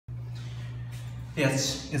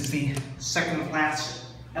This is the second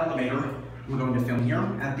class elevator we're going to film here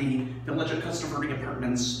at the Village of Costa Verde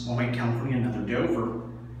Apartments, Hawaii, California, another Dover.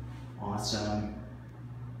 Awesome.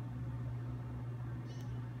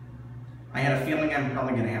 I had a feeling I'm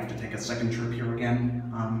probably going to have to take a second trip here again,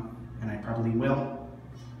 and I probably will,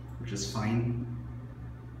 which is fine.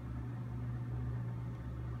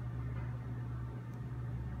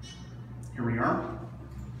 Here we are.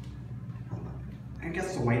 I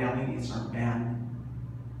guess the white LEDs aren't bad.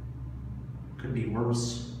 Could be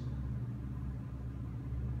worse.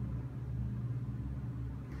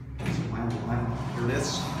 Wow. Here it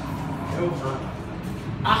is. Over.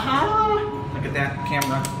 Aha! Look at that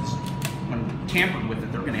camera. When tampered with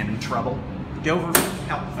it, they're going to end in trouble. Dover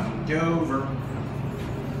help phone. Dover.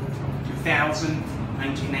 2000,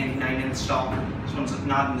 1999 install. This one's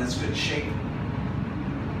not in this good shape.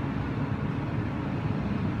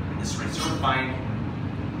 This certified.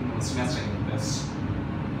 What's messing with this?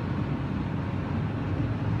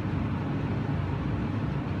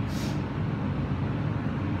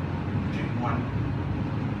 J1.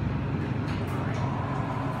 Alright.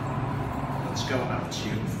 Let's go up to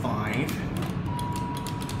 5.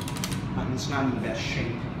 Button's not in the best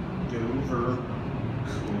shape. Dover.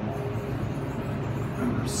 Cool.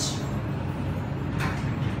 Numbers.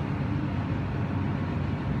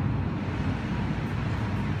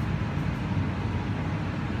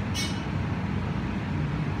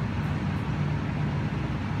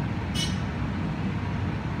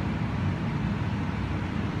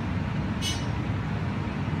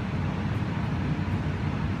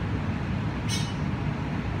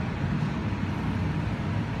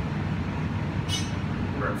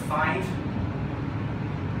 We're at 5.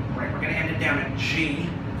 Alright, we're going to end it down at G.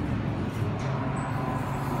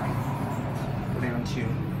 Alright, go down to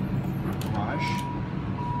garage.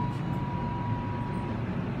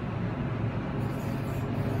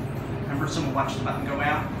 Remember, someone watch the button go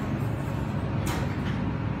out.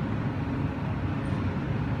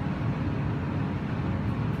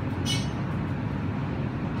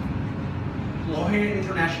 La Jolla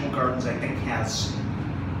International Gardens, I think, has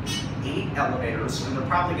 8 elevators, and they're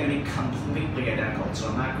probably going to be completely identical, so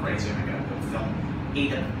I'm not crazy. I'm going to go film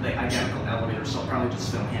 8 of the identical elevators, so I'll probably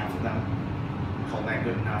just film half of them. Call that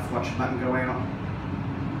good enough. Watch the button go out.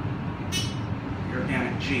 You're down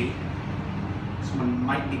at G. Someone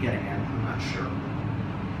might be getting in. I'm not sure.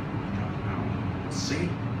 Don't know. We'll see.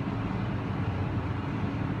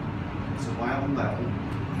 It's a wild level.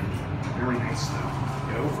 Very nice, though.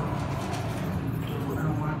 Over.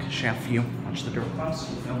 Shaft view. Watch the door close.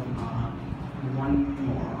 We'll film one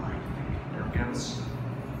more, I think. There it goes.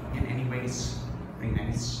 And anyways, very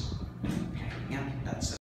nice. Okay, yeah, that's it.